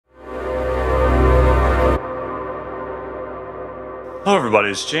Hello everybody,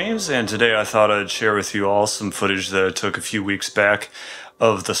 it's James, and today I thought I'd share with you all some footage that I took a few weeks back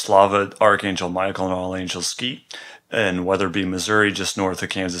of the Slava, Archangel, Michael, and All Angels Skete in Weatherby, Missouri, just north of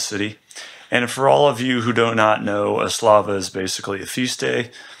Kansas City. And for all of you who do not know, a Slava is basically a feast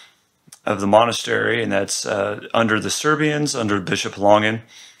day of the monastery, and that's under the Serbians, under Bishop Longin.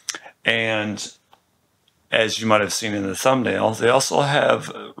 And as you might have seen in the thumbnail, they also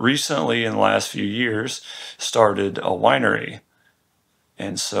have recently, in the last few years, started a winery.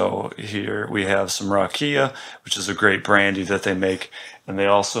 And so here we have some rakia, which is a great brandy that they make. And they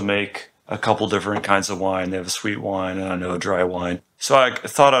also make a couple different kinds of wine. They have a sweet wine and I know a dry wine. So I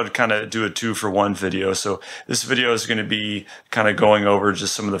thought I'd kind of do a 2-for-1 video. So this video is going to be kind of going over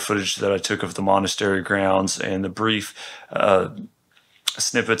just some of the footage that I took of the monastery grounds and the brief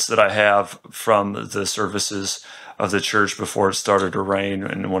snippets that I have from the services of the church before it started to rain.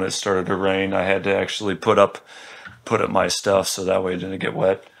 And when it started to rain, I had to actually put up my stuff so that way it didn't get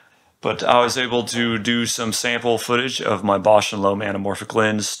wet. But I was able to do some sample footage of my Bausch and Lomb Anamorphic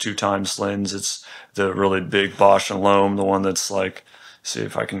lens, 2x lens. It's the really big Bausch and Lomb, the one that's like, see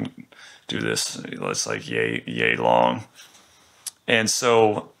if I can do this, it's like yay long. And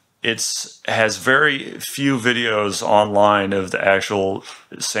so it has very few videos online of the actual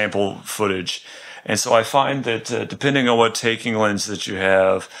sample footage. And so I find that depending on what taking lens that you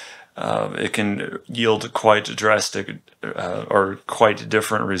have, it can yield quite drastic or quite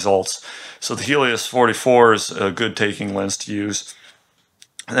different results. So the Helios 44 is a good taking lens to use.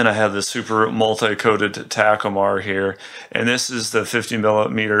 And then I have the super multi-coated Takumar here, and this is the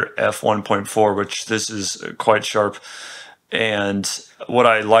 50mm f1.4, which this is quite sharp. And what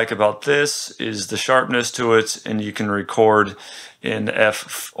I like about this is the sharpness to it, and you can record in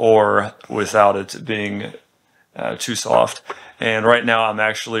f4 without it being too soft. And right now I'm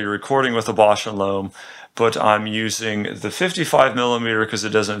actually recording with a Bausch and Lomb, but I'm using the 55mm because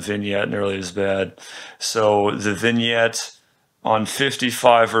it doesn't vignette nearly as bad. So the vignette on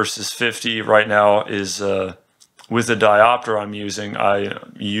 55 versus 50 right now is with the diopter I'm using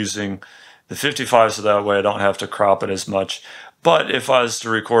the 55 so that way I don't have to crop it as much. But if I was to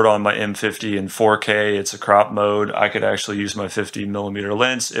record on my M50 in 4K, it's a crop mode, I could actually use my 50mm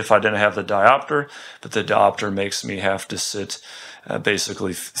lens if I didn't have the diopter, but the diopter makes me have to sit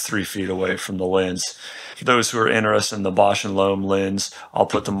basically 3 feet away from the lens. For those who are interested in the Bausch and Lomb lens, I'll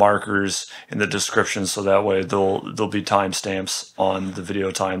put the markers in the description so that way there'll be timestamps on the video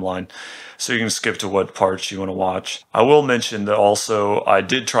timeline, so you can skip to what parts you want to watch. I will mention that also I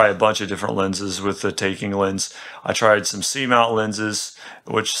did try a bunch of different lenses with the taking lens. I tried some C-mount lenses,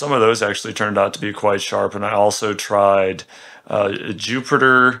 which some of those actually turned out to be quite sharp, and I also tried a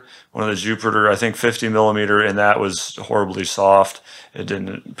Jupiter, one of the Jupiter, I think 50mm, and that was horribly soft. It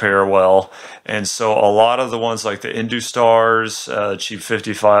didn't pair well. And so a lot of the ones like the Industars, cheap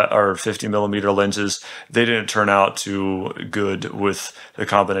 55 or 50mm lenses, they didn't turn out too good with the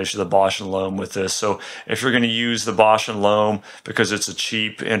combination of the Bausch and Lomb with this. So if you're going to use the Bausch and Lomb because it's a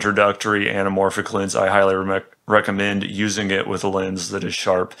cheap introductory anamorphic lens, I highly recommend using it with a lens that is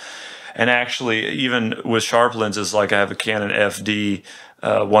sharp. And actually, even with sharp lenses, like I have a Canon FD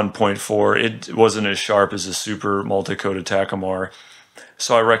 1.4, it wasn't as sharp as a super multi-coated Takumar.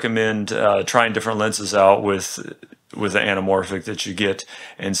 So I recommend trying different lenses out with the anamorphic that you get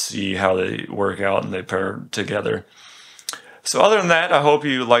and see how they work out and they pair together. So other than that, I hope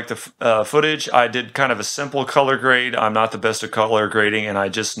you like the footage. I did kind of a simple color grade. I'm not the best at color grading, and I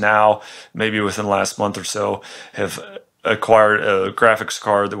just now, maybe within the last month or so, have acquired a graphics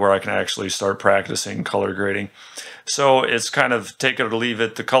card where I can actually start practicing color grading. So it's kind of take it or leave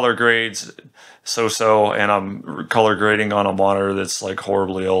it. The color grades so-so, and I'm color grading on a monitor that's like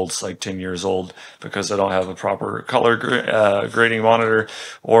horribly old. It's like 10 years old because I don't have a proper color grading monitor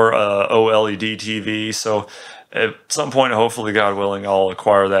or OLED TV. So at some point, hopefully, God willing, I'll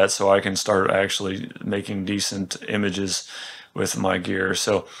acquire that so I can start actually making decent images with my gear.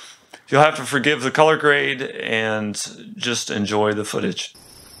 So you'll have to forgive the color grade and just enjoy the footage.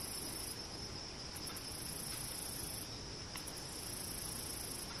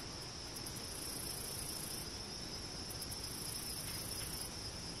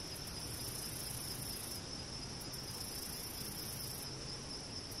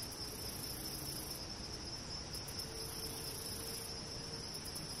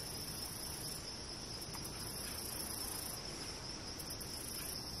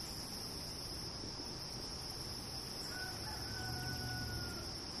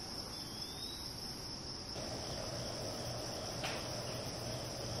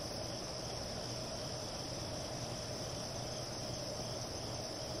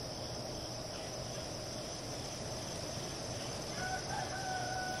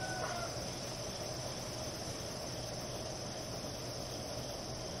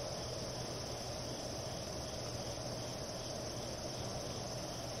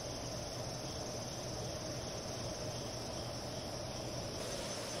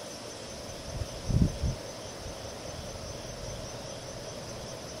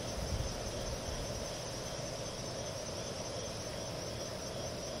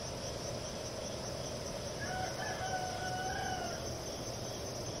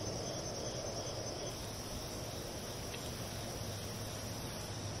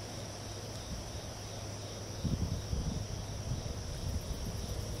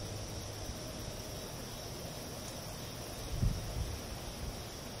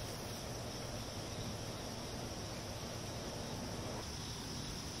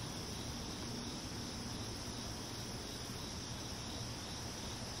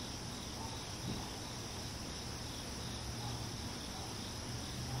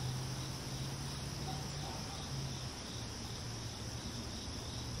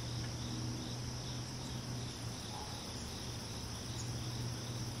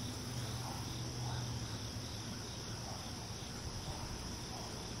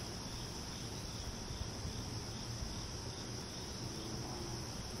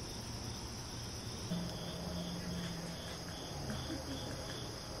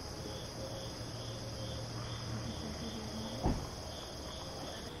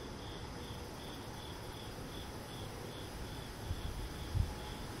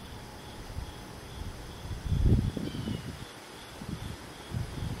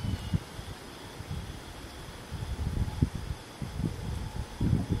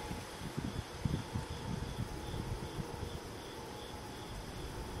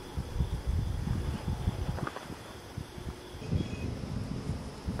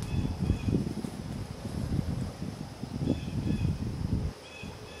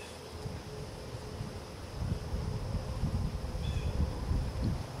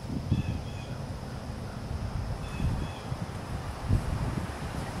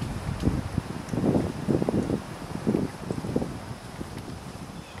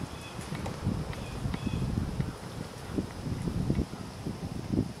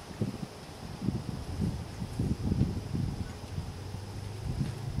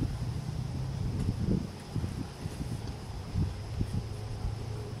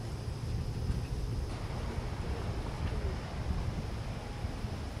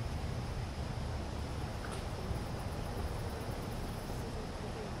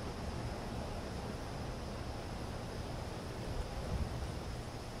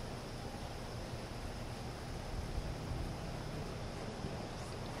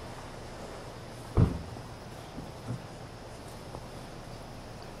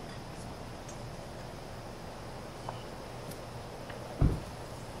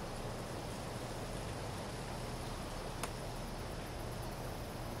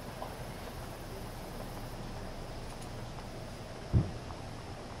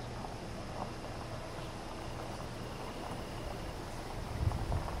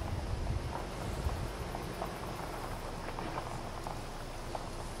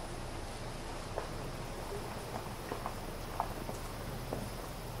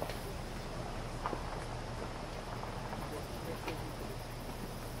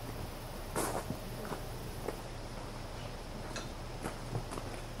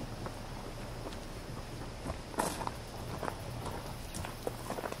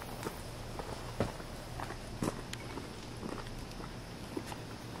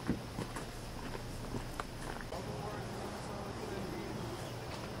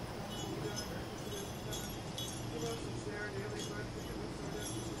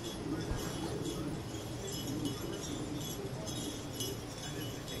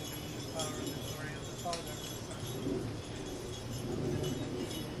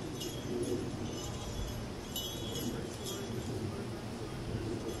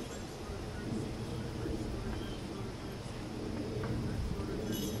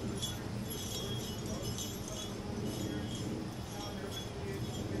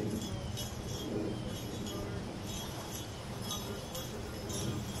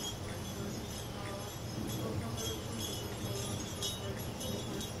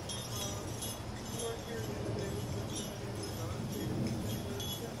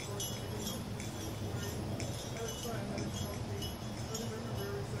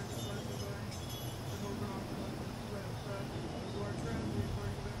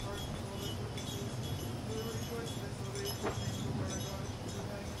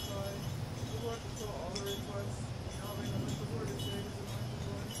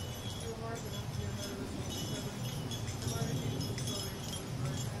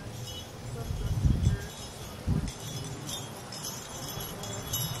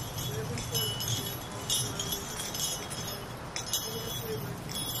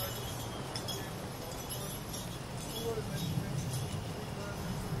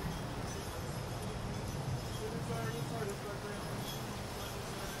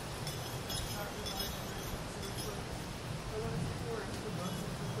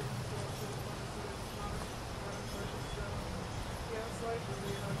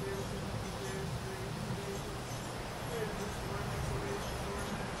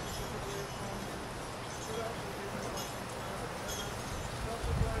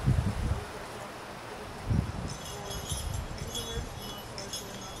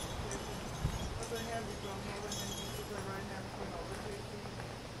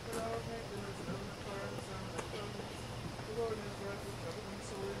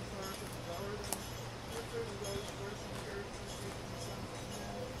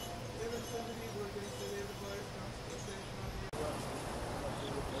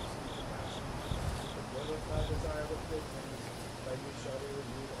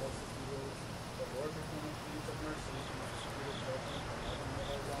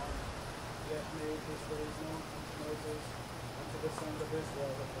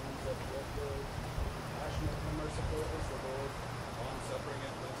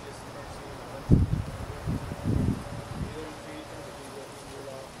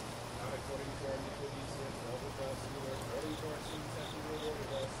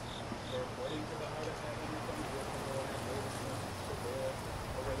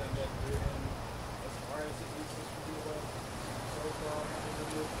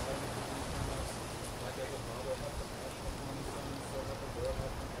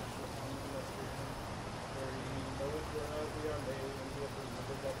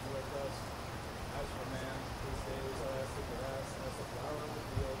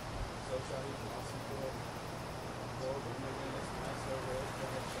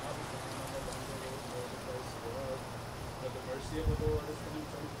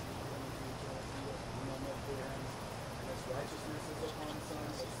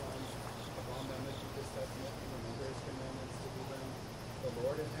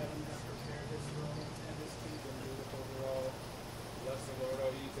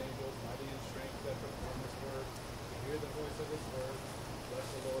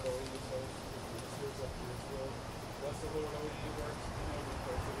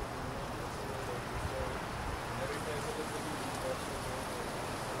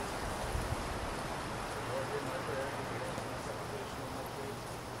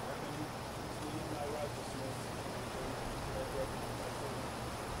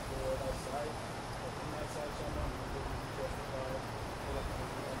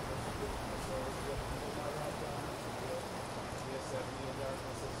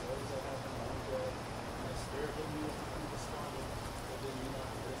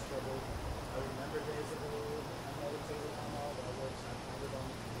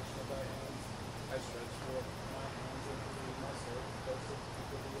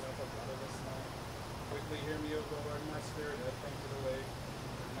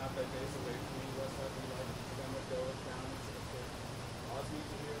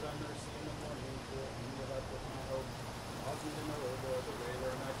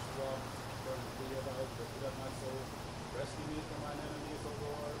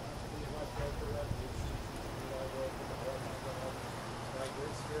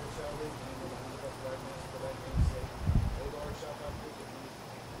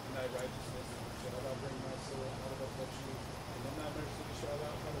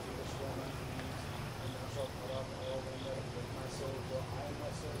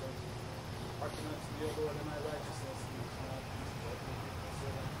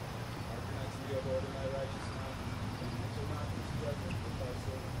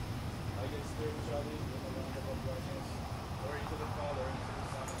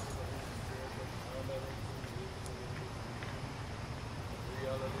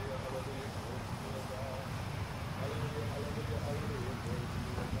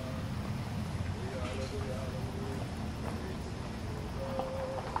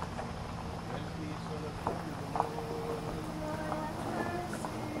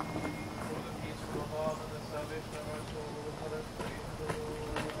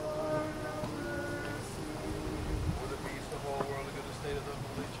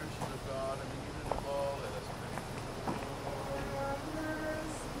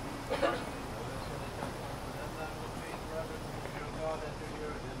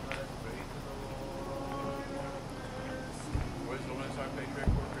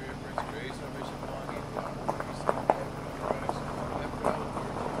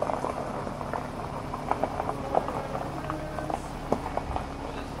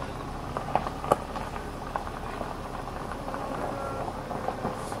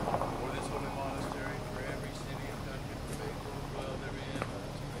 Holy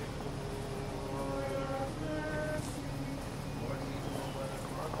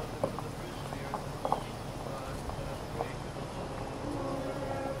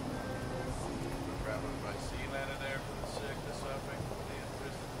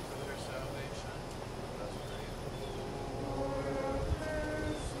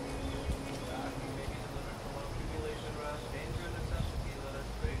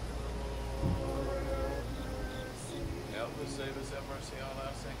save us, have mercy on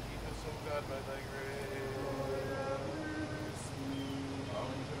us, and keep us, O God, by thy grace.